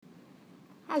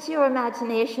Has your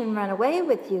imagination run away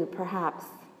with you, perhaps?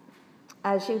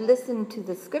 As you listened to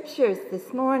the scriptures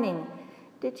this morning,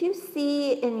 did you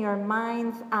see in your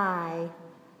mind's eye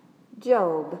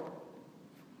Job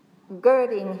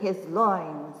girding his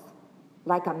loins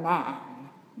like a man?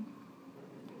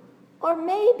 Or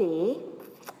maybe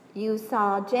you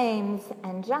saw James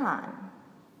and John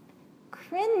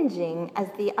cringing as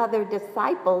the other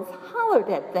disciples hollered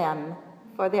at them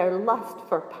for their lust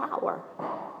for power,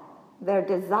 their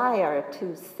desire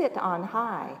to sit on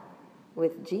high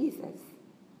with Jesus.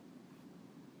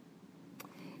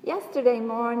 Yesterday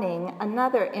morning,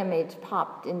 another image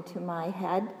popped into my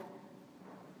head.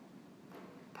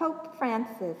 Pope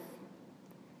Francis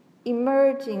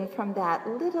emerging from that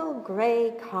little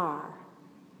gray car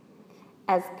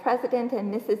as President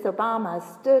and Mrs. Obama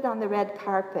stood on the red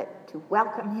carpet to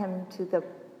welcome him to the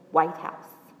White House.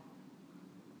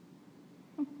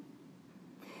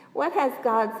 What has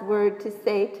God's word to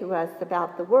say to us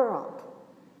about the world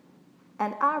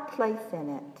and our place in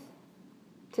it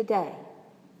today,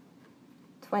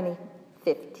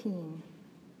 2015?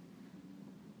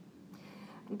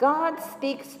 God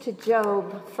speaks to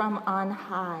Job from on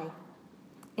high.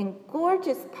 In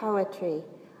gorgeous poetry,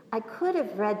 I could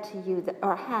have read to you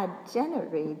or had Jenna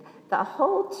read the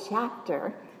whole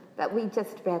chapter, but we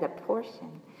just read a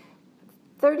portion.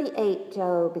 38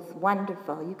 Job is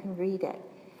wonderful. You can read it.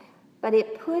 But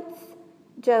it puts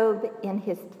Job in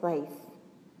his place.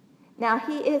 Now,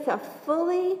 he is a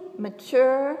fully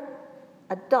mature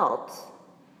adult,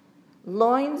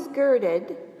 loins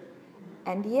girded,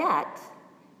 and yet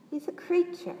he's a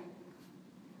creature.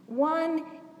 One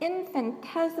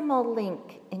infinitesimal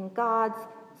link in God's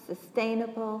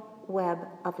sustainable web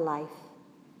of life.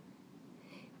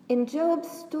 In Job's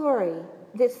story,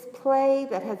 this play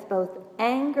that has both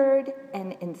angered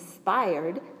and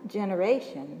inspired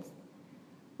generations,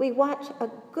 we watch a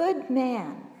good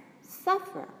man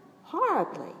suffer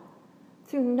horribly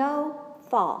through no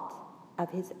fault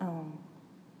of his own.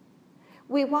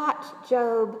 We watch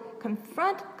Job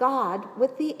confront God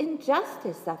with the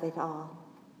injustice of it all.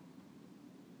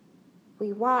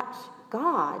 We watch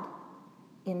God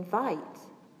invite,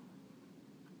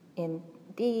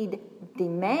 indeed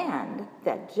demand,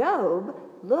 that Job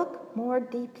look more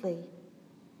deeply,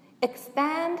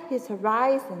 expand his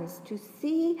horizons to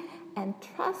see and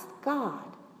trust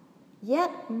God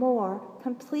yet more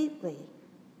completely.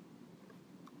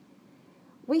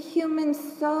 We humans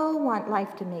so want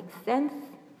life to make sense.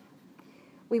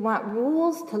 We want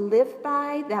rules to live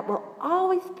by that will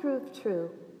always prove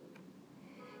true.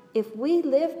 If we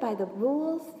live by the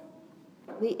rules,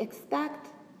 we expect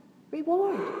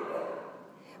reward.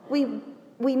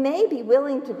 We may be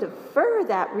willing to defer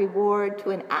that reward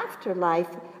to an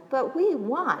afterlife, but we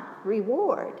want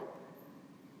reward.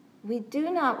 We do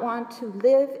not want to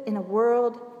live in a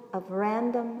world of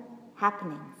random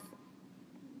happenings.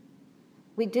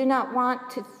 We do not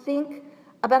want to think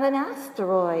about an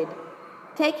asteroid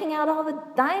taking out all the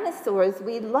dinosaurs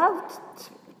we learned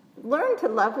to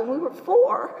love when we were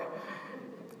 4.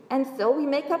 And so we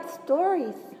make up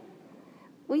stories.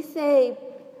 We say,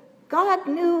 God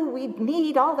knew we'd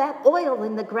need all that oil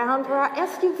in the ground for our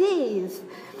SUVs.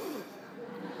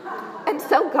 And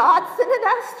so God sent an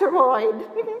asteroid,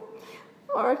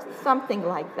 or something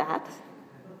like that.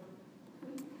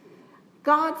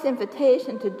 God's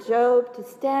invitation to Job to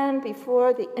stand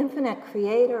before the infinite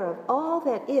creator of all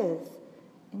that is,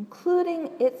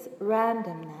 including its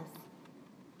randomness,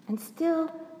 and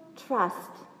still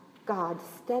trust God's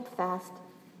steadfast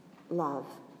love.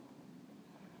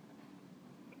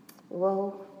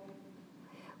 Whoa.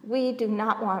 We do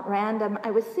not want random.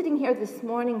 I was sitting here this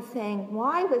morning saying,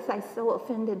 why was I so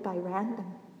offended by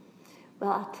random?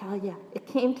 Well, I'll tell you, it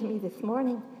came to me this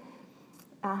morning.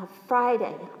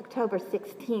 Friday, October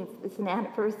 16th, was an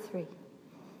anniversary.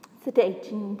 It's the day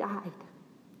Gene died,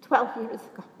 12 years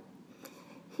ago.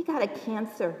 He got a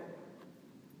cancer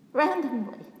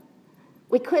randomly.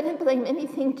 We couldn't blame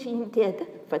anything Gene did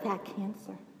for that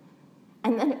cancer.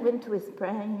 And then it went to his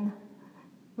brain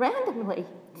randomly.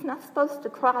 It's not supposed to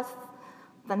cross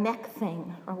the neck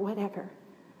thing or whatever.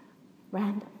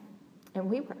 Random. And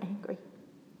we were angry.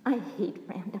 I hate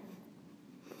random.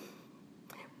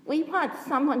 We want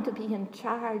someone to be in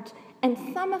charge, and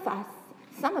some of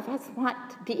us want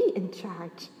to be in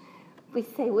charge. We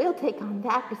say, we'll take on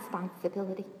that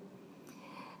responsibility.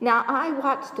 Now, I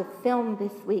watched a film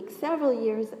this week, several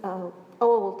years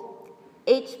old,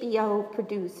 HBO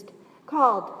produced,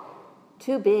 called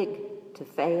Too Big to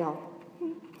Fail.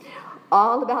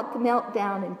 All about the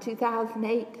meltdown in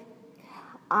 2008.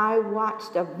 I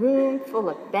watched a room full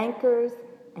of bankers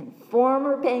and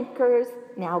former bankers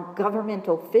now government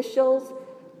officials,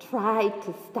 tried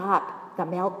to stop the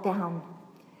meltdown.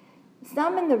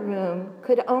 Some in the room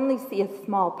could only see a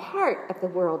small part of the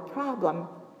world problem.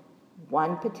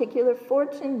 One particular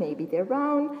fortune, maybe their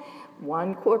own.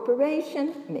 One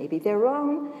corporation, maybe their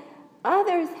own.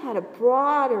 Others had a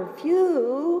broader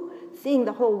view, seeing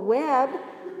the whole web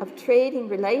of trading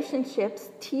relationships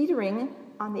teetering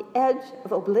on the edge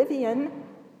of oblivion.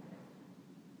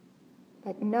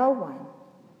 But no one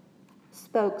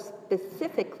spoke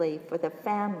specifically for the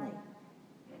family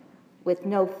with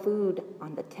no food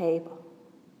on the table.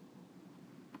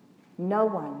 No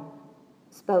one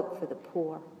spoke for the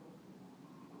poor.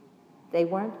 They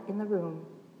weren't in the room.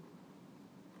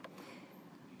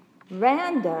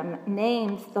 Random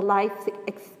names the life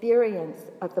experience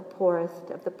of the poorest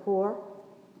of the poor.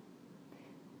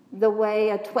 The way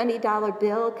a $20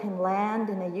 bill can land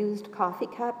in a used coffee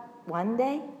cup one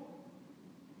day,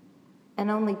 and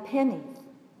only pennies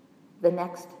the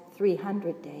next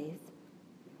 300 days.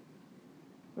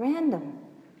 Random.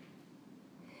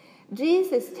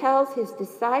 Jesus tells his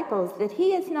disciples that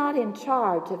he is not in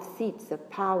charge of seats of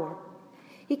power.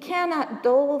 He cannot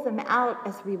dole them out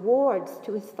as rewards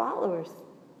to his followers.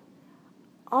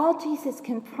 All Jesus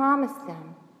can promise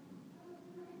them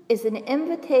is an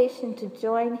invitation to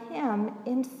join him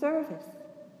in service.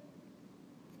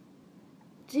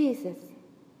 Jesus,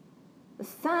 the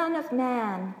Son of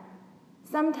Man,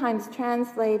 sometimes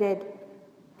translated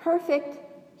perfect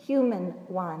human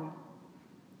one,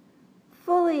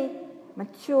 fully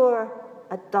mature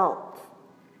adult,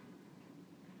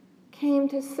 came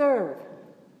to serve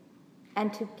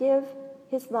and to give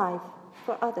his life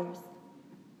for others.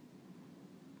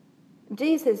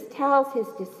 Jesus tells his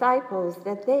disciples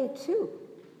that they too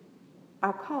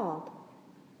are called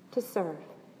to serve.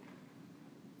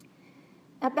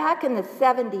 Now, back in the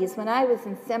 70s, when I was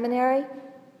in seminary,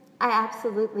 I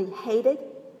absolutely hated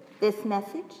this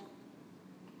message.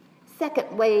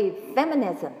 Second wave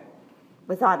feminism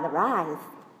was on the rise.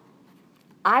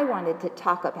 I wanted to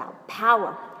talk about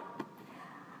power.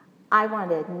 I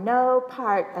wanted no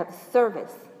part of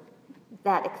service,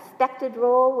 that expected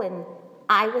role when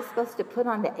I was supposed to put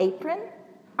on the apron,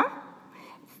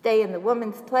 stay in the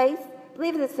woman's place.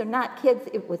 Believe this or not, kids,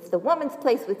 it was the woman's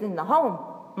place within the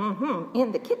home,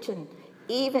 in the kitchen,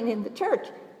 even in the church,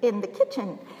 in the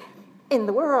kitchen, in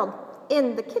the world,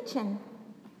 in the kitchen.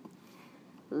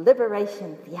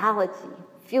 Liberation theology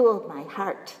fueled my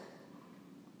heart.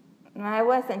 And I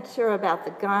wasn't sure about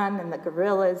the gun and the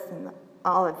guerrillas and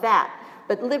all of that,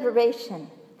 but liberation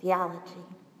theology.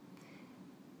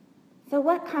 So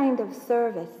what kind of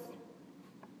service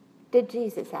did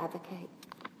Jesus advocate?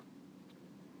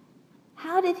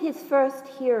 How did his first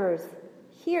hearers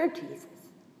hear Jesus?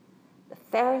 The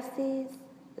Pharisees,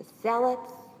 the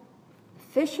Zealots, the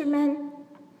fishermen,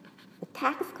 the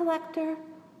tax collector,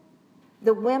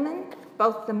 the women,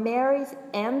 both the Marys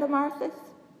and the Marthas?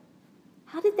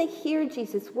 How did they hear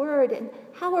Jesus' word, and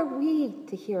how are we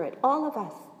to hear it, all of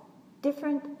us,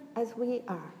 different as we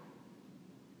are?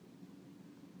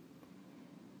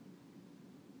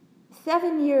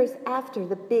 7 years after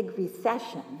the big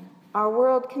recession, our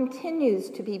world continues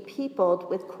to be peopled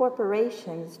with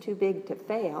corporations too big to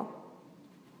fail.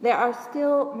 There are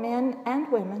still men and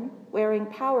women wearing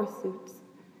power suits,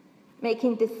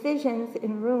 making decisions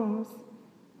in rooms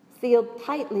sealed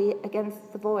tightly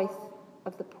against the voice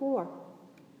of the poor.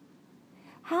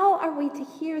 How are we to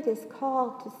hear this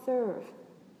call to serve?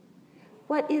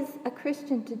 What is a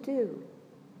Christian to do,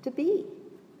 to be,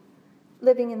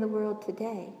 living in the world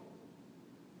today?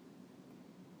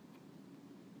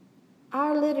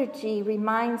 Our liturgy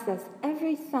reminds us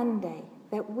every Sunday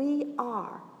that we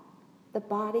are the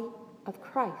body of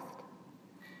Christ.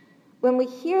 When we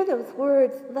hear those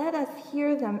words, let us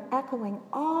hear them echoing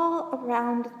all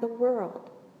around the world,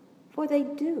 for they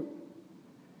do.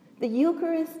 The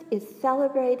Eucharist is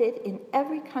celebrated in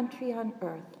every country on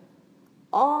earth,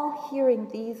 all hearing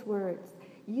these words,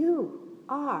 you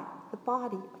are the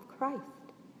body of Christ.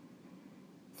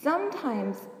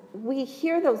 Sometimes we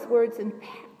hear those words and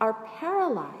are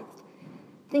paralyzed,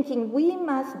 thinking we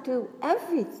must do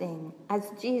everything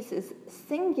as Jesus'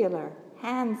 singular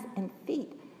hands and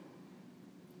feet.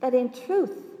 But in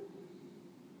truth,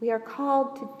 we are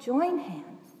called to join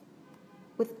hands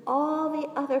with all the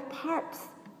other parts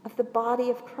of the body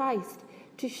of Christ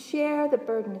to share the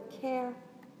burden of care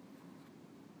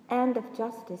and of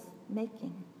justice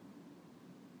making.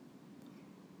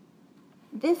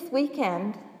 This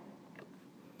weekend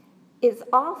is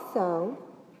also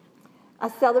a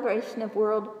celebration of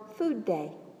World Food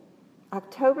Day.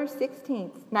 October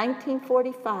 16th,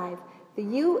 1945, the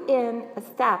UN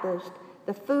established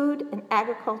the Food and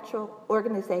Agricultural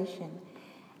Organization.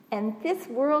 And this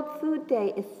World Food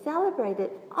Day is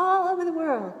celebrated all over the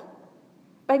world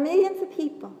by millions of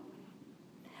people.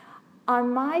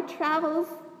 On my travels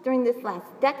during this last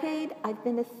decade, I've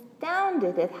been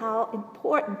astounded at how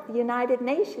important the United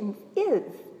Nations is,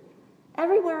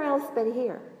 everywhere else but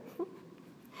here.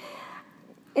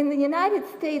 In the United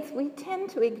States, we tend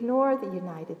to ignore the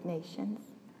United Nations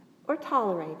or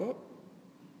tolerate it,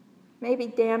 maybe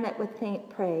damn it with faint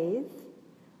praise,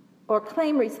 or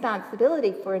claim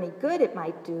responsibility for any good it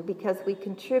might do because we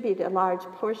contribute a large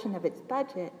portion of its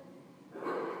budget.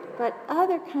 But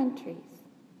other countries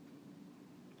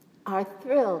are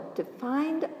thrilled to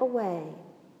find a way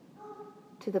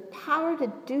to the power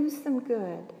to do some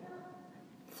good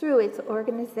through its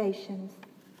organizations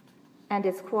and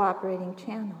its cooperating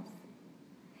channels.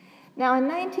 Now, in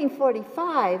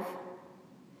 1945,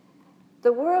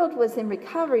 the world was in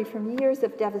recovery from years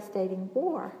of devastating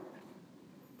war.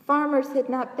 Farmers had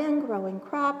not been growing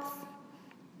crops,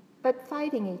 but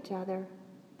fighting each other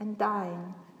and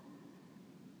dying,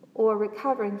 or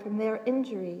recovering from their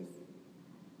injuries.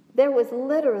 There was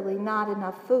literally not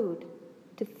enough food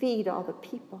to feed all the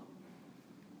people.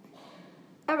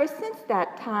 Ever since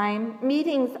that time,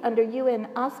 meetings under UN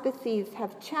auspices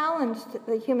have challenged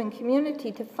the human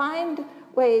community to find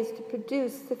ways to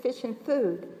produce sufficient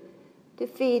food to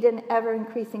feed an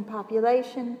ever-increasing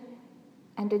population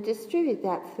and to distribute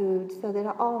that food so that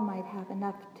all might have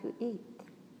enough to eat.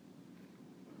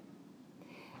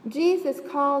 Jesus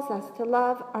calls us to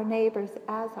love our neighbors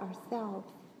as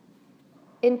ourselves.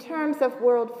 In terms of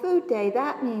World Food Day,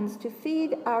 that means to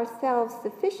feed ourselves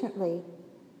sufficiently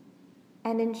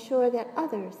and ensure that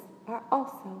others are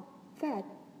also fed.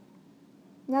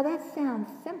 Now that sounds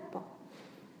simple,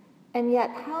 and yet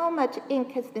how much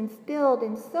ink has been spilled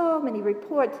in so many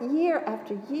reports year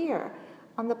after year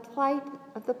on the plight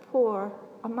of the poor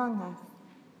among us,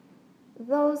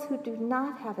 those who do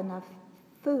not have enough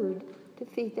food to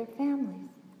feed their families.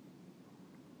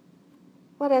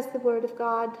 What has the Word of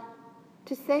God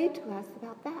to say to us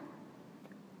about that?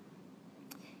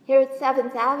 Here at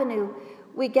 7th Avenue,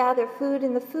 we gather food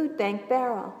in the food bank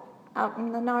barrel out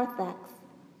in the Narthex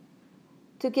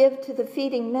to give to the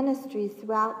feeding ministries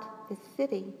throughout the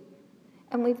city.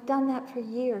 And we've done that for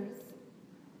years.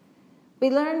 We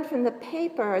learned from the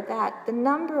paper that the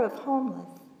number of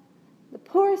homeless, the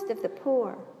poorest of the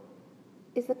poor,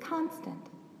 is a constant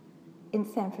in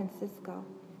San Francisco.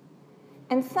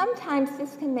 And sometimes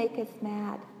this can make us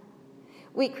mad.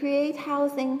 We create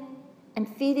housing and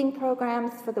feeding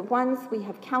programs for the ones we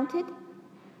have counted,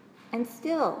 and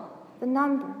still the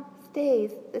number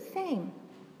stays the same.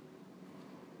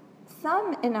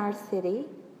 Some in our city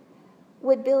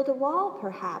would build a wall,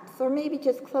 perhaps, or maybe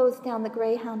just close down the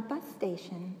Greyhound bus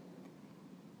station.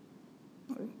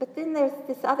 But then there's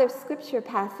this other scripture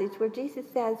passage where Jesus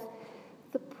says,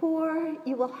 "The poor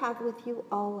you will have with you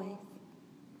always."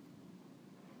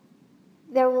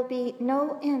 There will be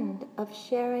no end of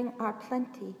sharing our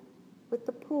plenty with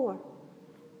the poor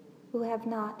who have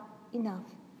not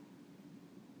enough.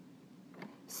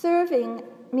 Serving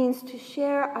means to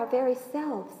share our very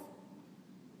selves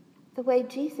the way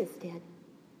Jesus did,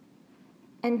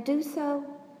 and do so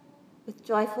with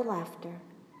joyful laughter.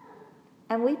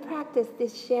 And we practice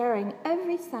this sharing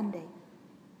every Sunday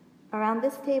around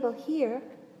this table here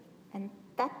and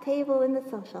that table in the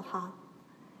social hall.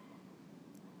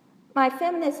 My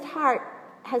feminist heart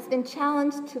has been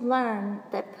challenged to learn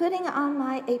that putting on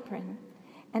my apron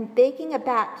and baking a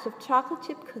batch of chocolate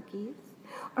chip cookies,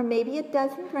 or maybe a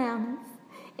dozen brownies,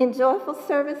 in joyful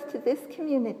service to this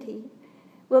community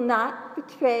will not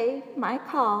betray my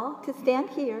call to stand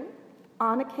here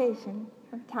on occasion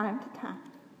from time to time.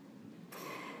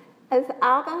 As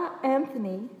Abba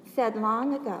Anthony said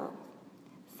long ago,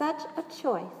 such a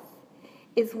choice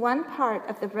is one part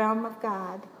of the realm of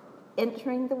God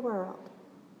entering the world,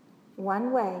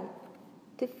 one way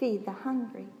to feed the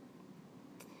hungry.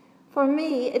 For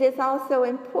me, it is also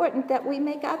important that we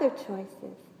make other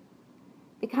choices,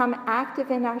 become active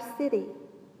in our city,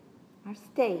 our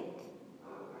state,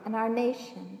 and our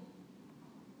nation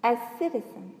as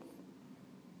citizens.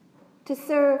 To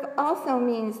serve also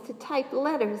means to type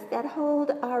letters that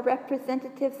hold our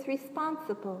representatives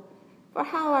responsible for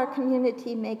how our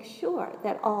community makes sure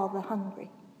that all the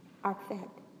hungry are fed.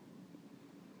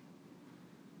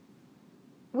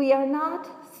 We are not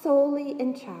solely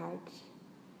in charge,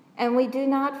 and we do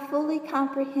not fully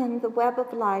comprehend the web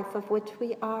of life of which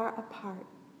we are a part.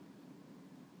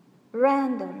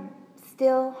 Random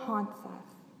still haunts us.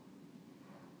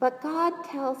 But God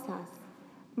tells us,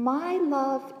 "My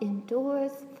love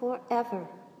endures forever.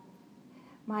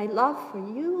 my love for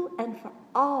you and for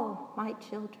all my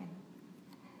children.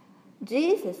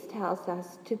 Jesus tells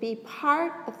us to be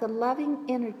part of the loving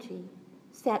energy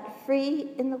set free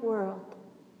in the world,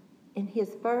 in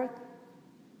his birth,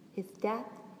 his death,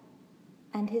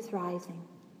 and his rising.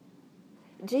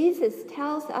 Jesus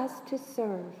tells us to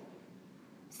serve,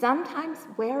 sometimes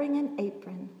wearing an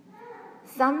apron,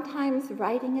 sometimes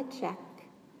writing a check,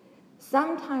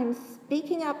 sometimes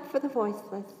speaking up for the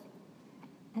voiceless,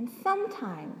 and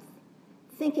sometimes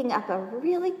thinking up a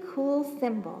really cool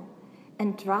symbol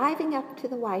and driving up to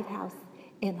the White House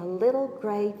in a little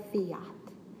gray Fiat.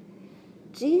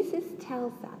 Jesus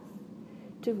tells us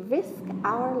to risk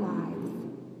our lives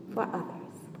for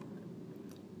others.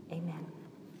 Amen.